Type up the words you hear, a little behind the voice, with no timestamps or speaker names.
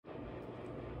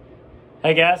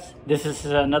Hey guys, this is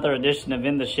another edition of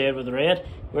In the Shed with Red.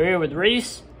 We're here with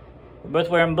Reese. We're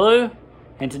both wearing blue,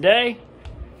 and today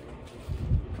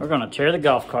we're gonna tear the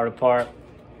golf cart apart.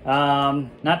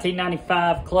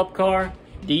 1995 club car,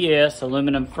 DS,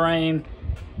 aluminum frame,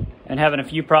 and having a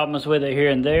few problems with it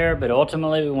here and there, but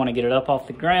ultimately we want to get it up off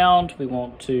the ground. We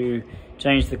want to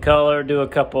change the color, do a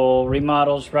couple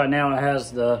remodels. Right now it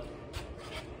has the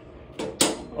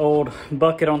old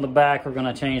bucket on the back. We're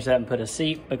gonna change that and put a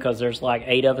seat because there's like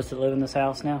 8 of us that live in this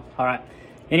house now. All right,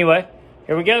 anyway,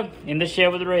 here we go, In the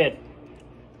Shed with Red.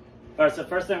 All right, so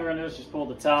first thing we're gonna do is just pull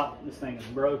the top. This thing is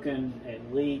broken,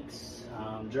 it leaks,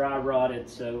 dry rotted,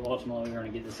 so ultimately we're gonna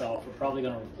get this off. We're probably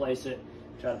gonna replace it,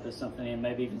 try to put something in,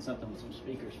 maybe even something with some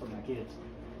speakers for my kids.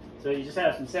 So you just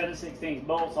have some 7/16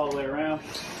 bolts all the way around.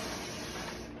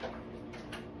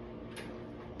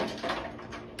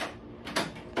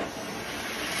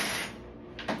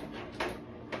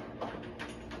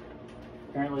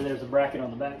 Apparently there's a bracket on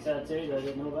the back side too that I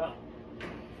didn't know about.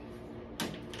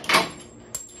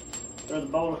 Throw the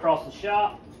bolt across the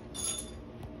shop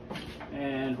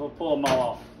and we'll pull them all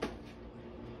off.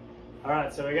 All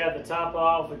right, so we got the top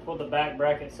off, we pulled the back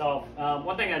brackets off.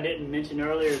 One thing I didn't mention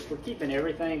earlier is we're keeping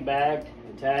everything bagged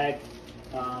and tagged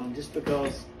just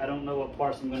because I don't know what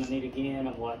parts I'm gonna need again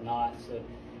and whatnot, so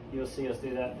you'll see us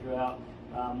do that throughout.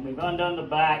 We've undone the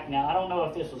back. Now, I don't know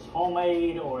if this was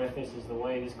homemade or if this is the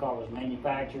way this car was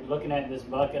manufactured. Looking at this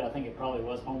bucket, I think it probably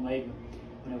was homemade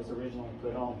when it was originally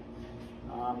put on.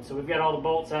 So we've got all the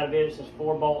bolts out of it. It's just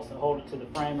 4 bolts that hold it to the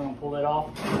frame. We're gonna pull it off.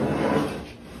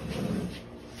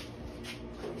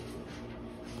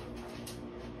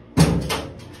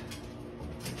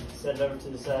 Set it over to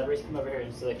the side. Reese, come over here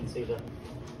so they can see the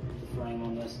frame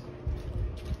on this.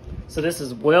 So this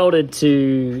is welded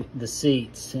to the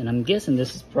seats, and I'm guessing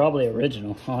this is probably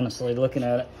original, honestly, looking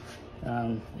at it.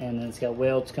 And then it's got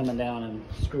welds coming down and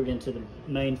screwed into the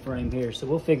main frame here. So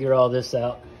we'll figure all this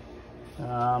out.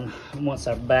 Once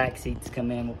our back seats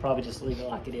come in, we'll probably just leave it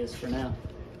like it is for now.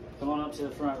 Come on up to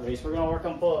the front, Reese. We're gonna work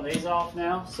on pulling these off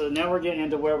now. So now we're getting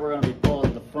into where we're gonna be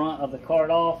pulling the front of the cart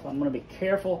off. I'm gonna be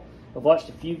careful. I've watched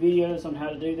a few videos on how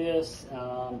to do this.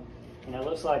 And it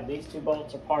looks like these 2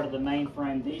 bolts are part of the main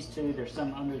frame. These 2, there's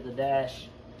some under the dash.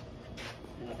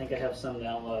 And I think I have some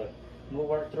down low. We'll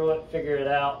work through it, figure it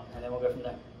out, and then we'll go from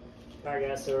there. All right,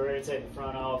 guys, so we're ready to take the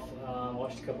front off.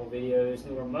 Watched a couple videos.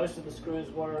 Knew where most of the screws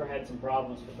were. Had some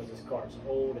problems because this cart's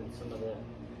old and some of the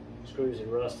screws had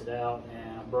rusted out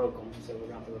and I broke them. So we're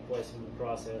going to have to replace them in the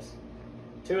process.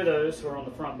 2 of those were on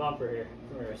the front bumper here.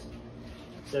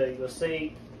 So you'll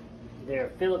see they're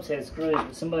Phillips head screws,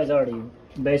 but somebody's already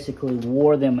basically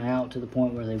wore them out to the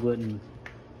point where they wouldn't,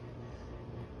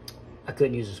 I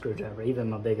couldn't use a screwdriver, even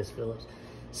my biggest Phillips.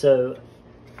 So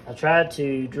I tried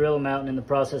to drill them out, and in the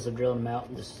process of drilling them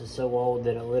out, this is so old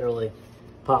that it literally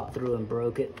popped through and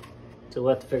broke it. So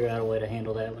we'll have to figure out a way to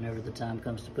handle that whenever the time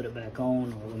comes to put it back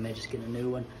on, or we may just get a new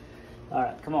one. All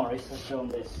right, come on, Reese, let's show them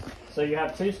this. So you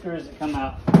have 2 screws that come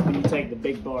out when you take the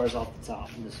big bars off the top,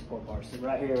 the support bars. So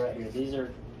right here. These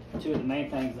are 2 of the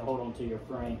main things that hold onto your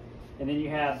frame. And then you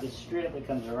have this strip that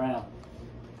comes around.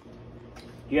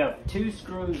 You have 2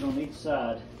 screws on each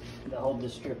side that hold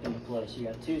this strip into place. You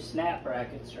got 2 snap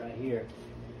brackets right here,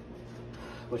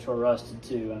 which were rusted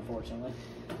too, unfortunately.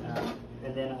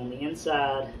 And then on the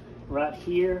inside, right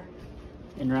here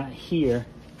and right here,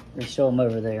 let's show them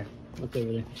over there. Look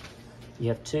over there. You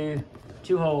have two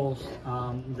holes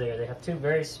there. They have 2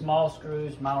 very small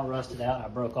screws. Mine were rusted out. I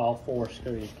broke all 4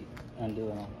 screws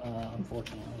undoing them,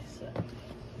 unfortunately. So.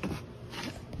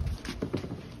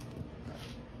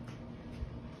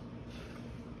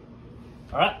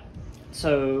 All right,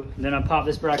 so then I pop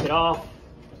this bracket off,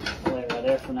 lay it right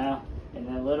there for now, and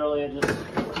then literally it just,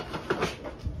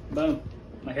 boom,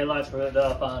 my headlights were hooked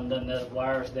up. I undone the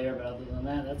wires there, but other than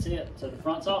that, that's it. So the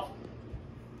front's off.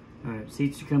 All right,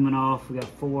 seats are coming off. We got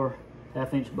 4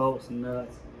 half-inch bolts and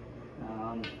nuts,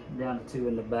 down to 2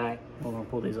 in the back. We're gonna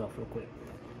pull these off real quick.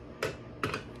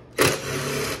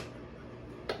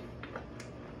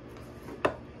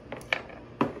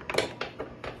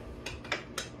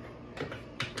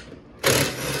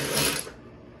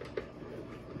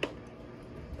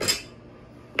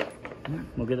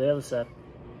 We'll get the other side.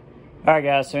 All right,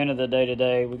 guys, so end of the day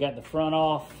today. We got the front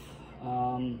off.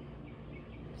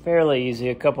 Fairly easy.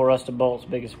 A couple rusted bolts,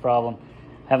 biggest problem.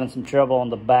 Having some trouble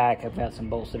on the back. I've got some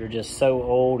bolts that are just so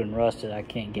old and rusted I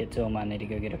can't get to them. I need to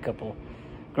go get a couple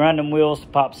grinding wheels to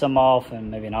pop some off and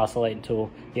maybe an oscillating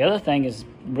tool. The other thing is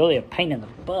really a pain in the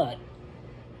butt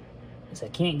is I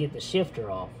can't get the shifter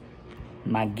off.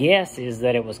 My guess is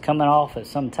that it was coming off at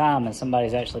some time and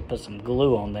somebody's actually put some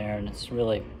glue on there, and it's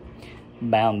really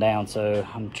bound down. So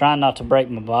I'm trying not to break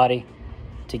my body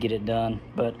to get it done.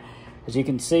 But as you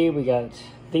can see, we got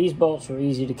these bolts were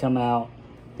easy to come out.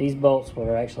 These bolts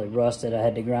were actually rusted. I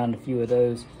had to grind a few of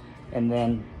those. And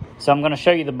then, so I'm going to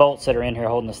show you the bolts that are in here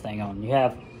holding this thing on. You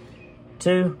have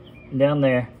 2 down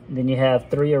there. Then you have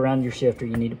 3 around your shifter.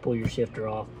 You need to pull your shifter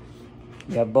off.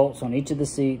 You have bolts on each of the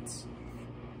seats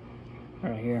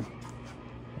right here.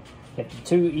 You have the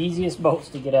 2 easiest bolts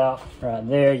to get out right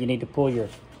there. You need to pull your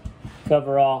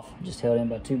cover off, just held in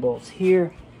by 2 bolts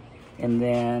here. And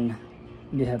then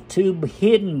you have 2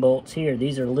 hidden bolts here.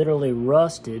 These are literally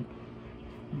rusted.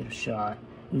 Get a shot.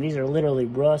 And these are literally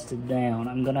rusted down.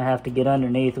 I'm gonna have to get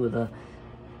underneath with a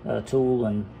tool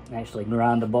and actually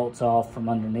grind the bolts off from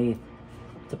underneath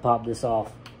to pop this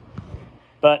off.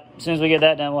 But as soon as we get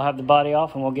that done, we'll have the body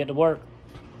off and we'll get to work.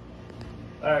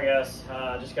 All right, guys,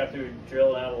 just got through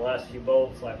drilling out the last few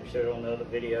bolts like we showed on the other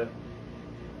video.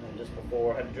 And just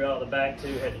before, had to drill out the back 2,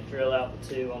 had to drill out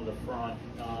the 2 on the front.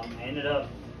 I ended up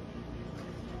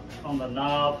on the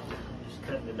knob, just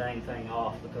cutting the dang thing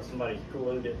off because somebody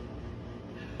glued it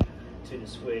to the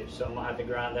switch. So I'm gonna have to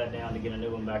grind that down to get a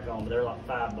new one back on. But they're like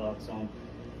 $5 on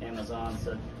Amazon,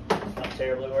 so not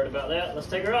terribly worried about that. Let's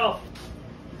take her off.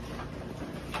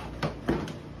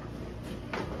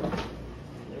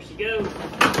 There she goes.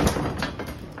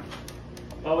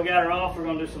 While we got her off, we're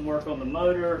gonna do some work on the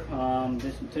motor,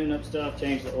 do some tune-up stuff,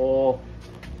 change the oil.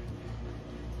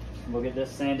 We'll get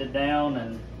this sanded down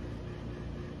and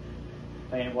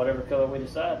paint it whatever color we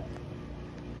decide.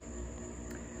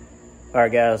 All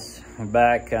right, guys, we're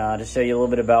back. To show you a little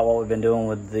bit about what we've been doing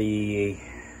with the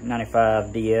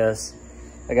 95 DS.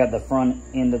 I got the front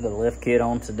end of the lift kit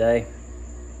on today.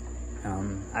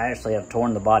 I actually have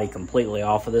torn the body completely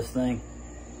off of this thing,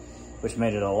 which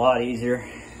made it a lot easier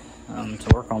to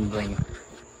work on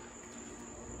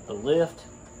the lift.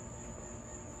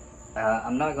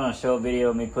 I'm not going to show a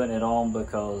video of me putting it on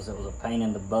because it was a pain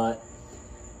in the butt,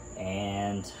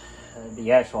 and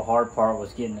the actual hard part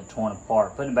was getting it torn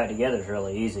apart. Putting it back together is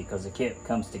really easy because the kit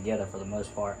comes together for the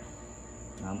most part.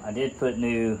 I did put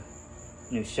new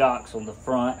shocks on the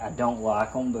front. I don't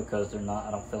like them because they're not,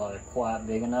 I don't feel like they're quite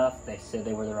big enough. They said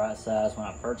they were the right size when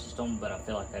I purchased them, but I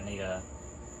feel like I need a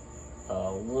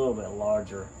little bit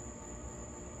larger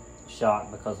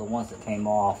shock because the ones that came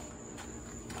off,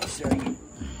 I'll show you,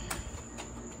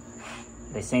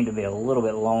 they seem to be a little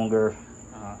bit longer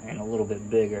and a little bit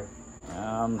bigger.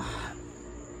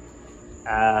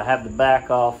 I have the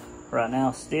back off right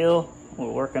now still.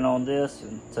 We're working on this,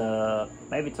 and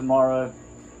maybe tomorrow,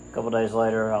 a couple days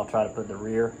later, I'll try to put the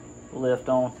rear lift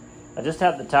on. I just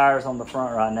have the tires on the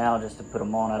front right now just to put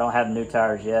them on. I don't have new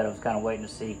tires yet. I was kind of waiting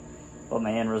to see what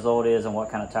my end result is and what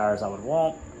kind of tires I would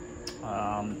want.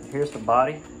 Here's the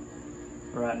body.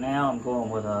 Right now I'm going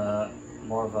with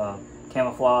more of a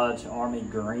camouflage army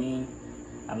green.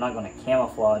 I'm not going to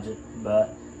camouflage it, but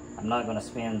I'm not going to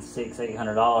spend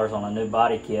 $600–800 on a new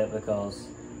body kit because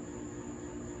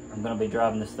I'm going to be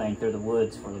driving this thing through the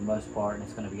woods for the most part, and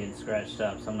it's going to be getting scratched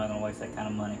up, so I'm not going to waste that kind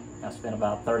of money. I spent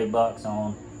about $30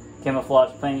 on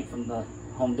camouflage paint from the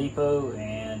Home Depot,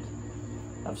 and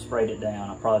I've sprayed it down.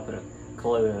 I'll probably put a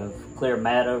coat of clear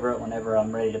matte over it whenever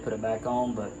I'm ready to put it back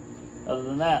on, but other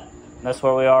than that, that's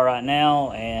where we are right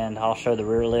now, and I'll show the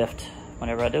rear lift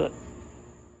whenever I do it.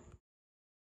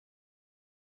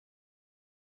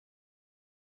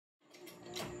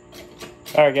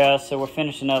 Alright guys, so we're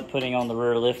finishing up putting on the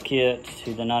rear lift kit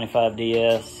to the 95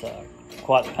 DS.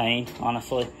 Quite a pain,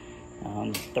 honestly.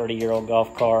 30-year-old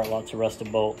golf cart, lots of rusted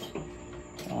bolts.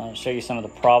 Show you some of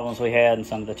the problems we had and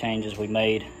some of the changes we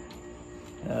made.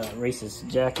 Reese is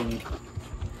jacking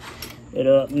it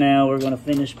up now. We're going to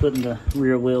finish putting the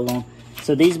rear wheel on.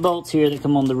 So these bolts here that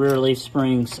come on the rear leaf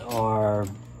springs are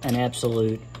an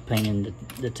absolute pain in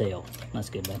the tail. Let's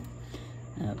get back.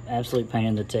 Absolute pain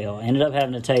in the tail. I ended up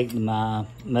having to take my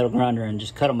metal grinder and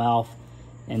just cut them off,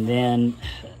 and then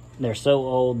they're so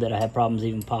old that I had problems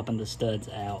even popping the studs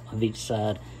out of each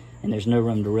side, and there's no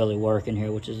room to really work in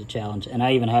here, which is a challenge. And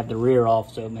I even have the rear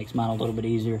off, so it makes mine a little bit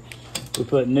easier. We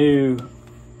put new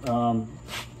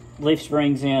leaf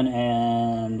springs in,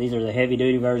 and these are the heavy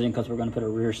duty version because we're going to put a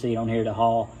rear seat on here to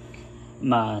haul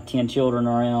my 10 children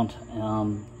around.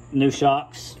 New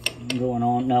shocks going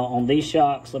on. Now on these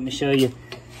shocks, let me show you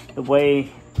the way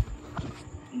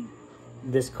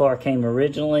this car came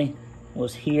originally.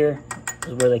 Was here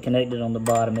is where they connected on the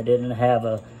bottom. It didn't have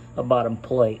a bottom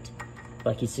plate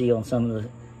like you see on some of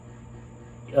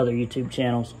the other YouTube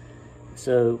channels.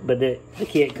 So, but the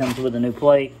kit comes with a new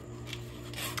plate,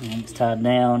 and it's tied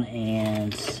down,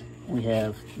 and we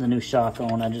have the new shock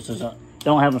on. I just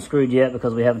don't have them screwed yet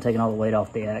because we haven't taken all the weight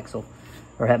off the axle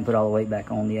or haven't put all the weight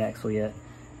back on the axle yet.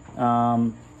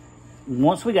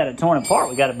 Once we got it torn apart,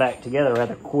 we got it back together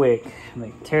rather quick. I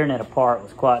mean, tearing it apart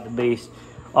was quite the beast.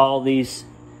 All these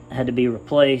had to be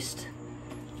replaced.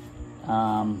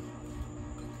 The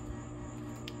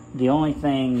only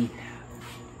thing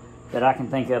that I can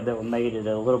think of that would make it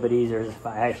a little bit easier is if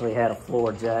I actually had a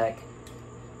floor jack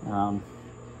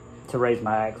to raise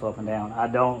my axle up and down. I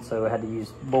don't, so I had to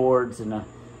use boards and a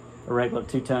regular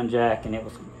 2-ton jack, and it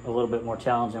was a little bit more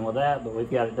challenging with that, but we've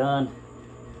got it done,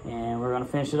 and we're gonna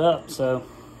finish it up, so,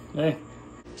 hey.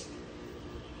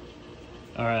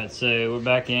 All right, so we're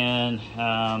back in,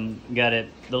 got it,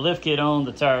 the lift kit on,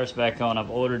 the tires back on. I've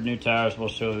ordered new tires, we'll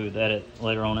show you that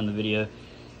later on in the video.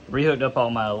 Rehooked up all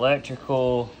my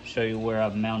electrical, show you where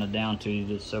I've mounted down to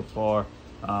this so far.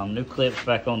 New clips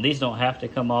back on. These don't have to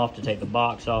come off to take the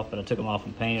box off, but I took them off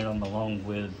and painted them along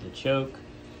with the choke.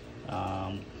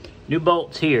 New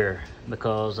bolts here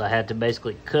because I had to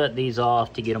basically cut these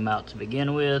off to get them out to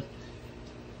begin with,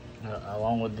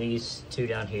 along with these 2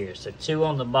 down here. So 2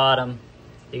 on the bottom,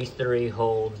 these 3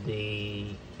 hold the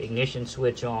ignition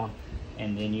switch on,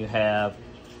 and then you have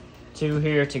 2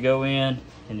 here to go in,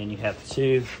 and then you have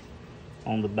 2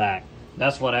 on the back.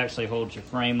 That's what actually holds your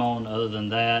frame on. Other than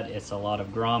that, it's a lot of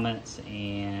grommets,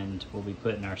 and we'll be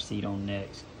putting our seat on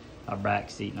next, our back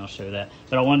seat, and I'll show that.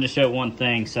 But I wanted to show one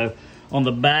thing. So on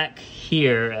the back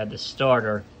here at the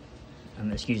starter,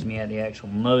 excuse me, at the actual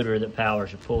motor that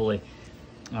powers your pulley,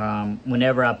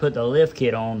 whenever I put the lift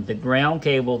kit on, the ground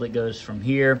cable that goes from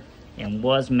here and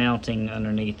was mounting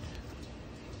underneath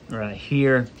right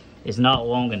here is not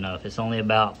long enough. It's only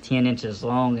about 10 inches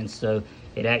long, and so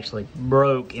it actually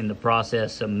broke in the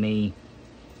process of me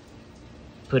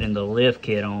putting the lift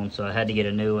kit on, so I had to get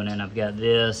a new one. And I've got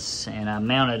this, and I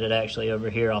mounted it actually over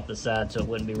here off the side so it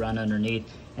wouldn't be run underneath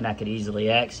and I could easily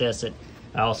access it.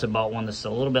 I also bought one that's a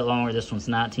little bit longer. This one's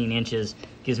 19 inches.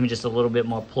 Gives me just a little bit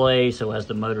more play, so as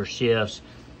the motor shifts,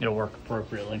 it'll work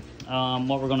appropriately.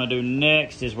 What we're gonna do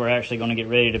next is we're actually gonna get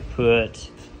ready to put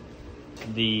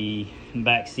the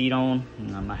back seat on,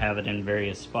 and I'm gonna have it in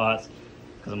various spots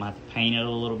because I'm gonna have to paint it a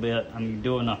little bit. I'm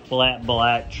doing a flat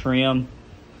black trim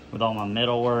with all my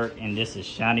metal work, and this is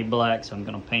shiny black, so I'm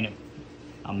gonna paint it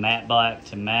a matte black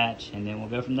to match, and then we'll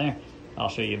go from there. I'll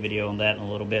show you a video on that in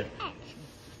a little bit.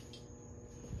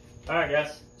 All right,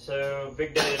 guys, so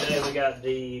big day today. We got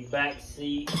the back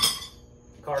seat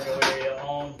cargo area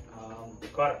on.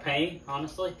 Quite a pain,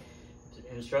 honestly.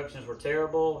 The instructions were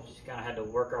terrible. Just kind of had to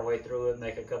work our way through it,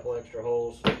 make a couple extra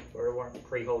holes where there weren't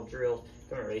pre-hole drills.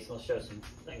 Come here, Reese, let's show some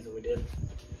things that we did.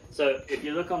 So if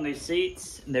you look on these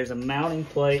seats, there's a mounting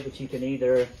plate which you can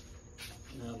either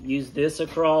use this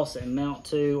across and mount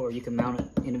to, or you can mount it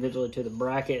individually to the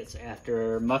brackets.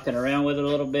 After mucking around with it a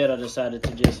little bit, I decided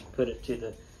to just put it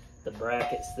to the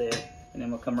brackets there, and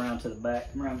then we'll come around to the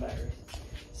back. Come around back, Reese.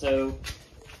 So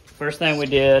first thing we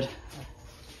did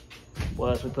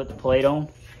was we put the plate on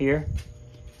here,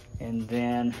 and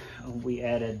then we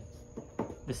added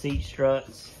the seat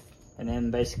struts, and then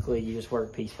basically you just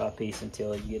work piece by piece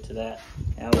until you get to that.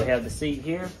 Now we have the seat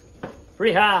here,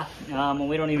 pretty high, and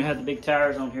we don't even have the big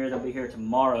tires on here. They'll be here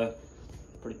tomorrow.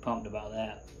 Pretty pumped about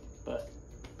that, but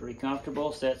pretty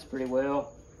comfortable, sets pretty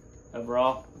well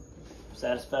overall.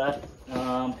 Satisfied.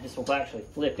 This will actually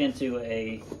flip into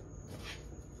a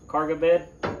cargo bed,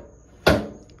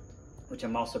 which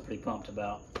I'm also pretty pumped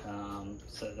about.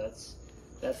 So that's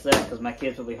that, because my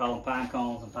kids will be hauling pine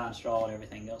cones and pine straw and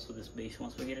everything else with this beast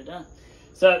once we get it done.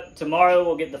 So tomorrow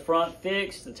we'll get the front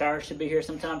fixed. The tires should be here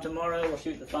sometime tomorrow. We'll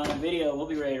shoot the final video. We'll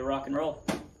be ready to rock and roll.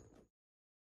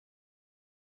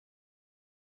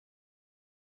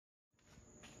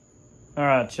 All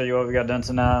right, show you what we got done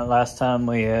tonight. Last time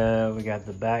we got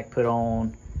the back put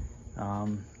on.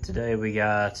 Today we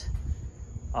got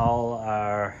all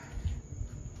our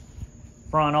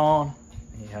front on.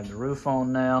 You have the roof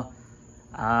on now.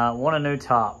 I want a new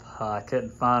top. I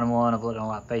couldn't find one. I've looked on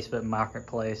like Facebook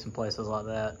Marketplace and places like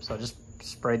that. So I just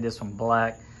sprayed this one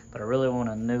black, but I really want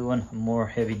a new one, a more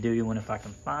heavy duty one if I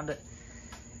can find it.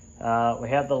 We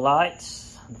have the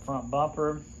lights, the front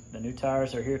bumper. The new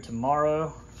tires are here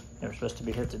tomorrow. They were supposed to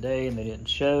be here today and they didn't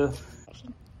show.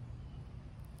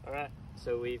 All right,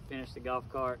 so we finished the golf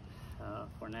cart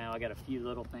for now. I got a few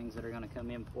little things that are gonna come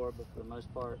in for it, but for the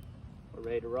most part, we're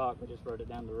ready to rock. We just rode it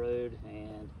down the road,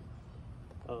 and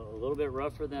a little bit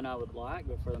rougher than I would like,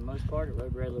 but for the most part, it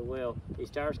rode really well.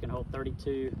 These tires can hold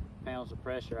 32 pounds of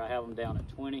pressure. I have them down at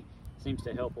 20. Seems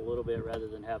to help a little bit rather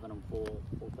than having them full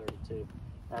 32.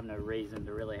 I have no reason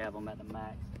to really have them at the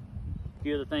max. A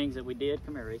few of the things that we did,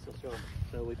 come here, Reese, let's show them.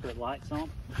 So we put lights on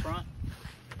the front.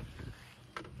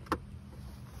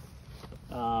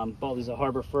 Bought these at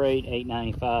Harbor Freight,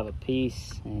 $8.95 a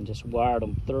piece, and just wired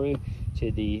them through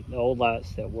to the old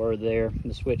lights that were there.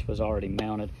 The switch was already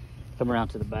mounted. Come around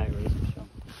to the back,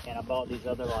 and I bought these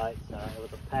other lights. It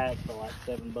was a pack for like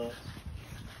 $7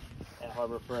 at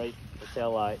Harbor Freight, the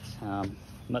tail lights.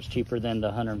 Much cheaper than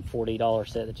the $140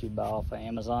 set that you buy off of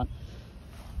Amazon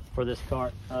for this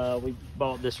cart. We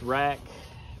bought this rack.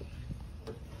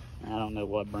 I don't know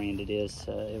what brand it is.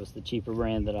 It was the cheaper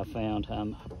brand that I found.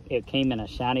 It came in a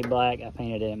shiny black. I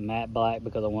painted it in matte black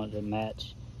because I wanted to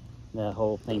match the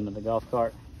whole theme of the golf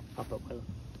cart.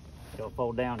 It'll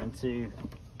fold down into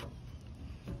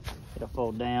a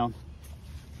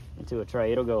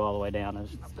tray. It'll go all the way down. I'm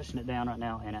just pushing it down right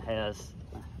now, and it has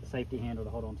a safety handle to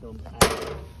hold on to them.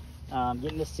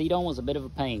 Getting this seat on was a bit of a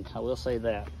pain, I will say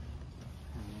that.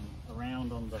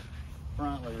 Around on the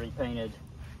front, we repainted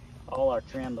all our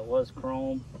trim that was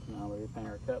chrome. We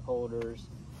repainted our cup holders.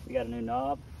 We got a new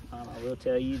knob. I will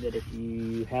tell you that if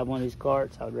you have one of these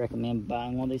carts, I would recommend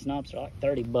buying one of these knobs. They're like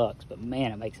 $30, but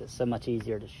man, it makes it so much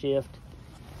easier to shift.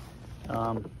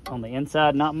 On the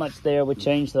inside, not much there. We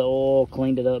changed the oil,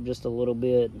 cleaned it up just a little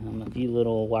bit. A few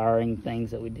little wiring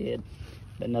things that we did,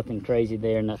 but nothing crazy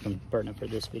there, nothing pertinent for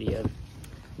this video.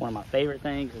 One of my favorite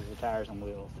things is the tires on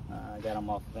wheels. I got them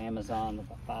off of Amazon,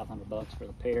 about $500 for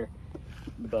the pair.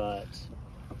 But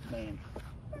man,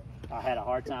 I had a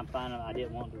hard time finding them. I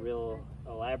didn't want the real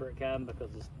elaborate kind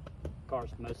because this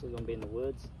cart's mostly going to be in the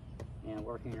woods and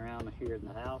working around here in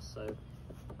the house. So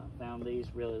I found these,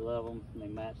 really love them, and they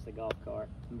match the golf cart.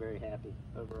 I'm very happy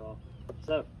overall.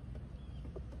 So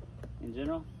in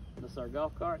general, this is our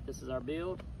golf cart. This is our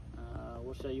build.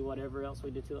 We'll show you whatever else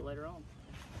we do to it later on.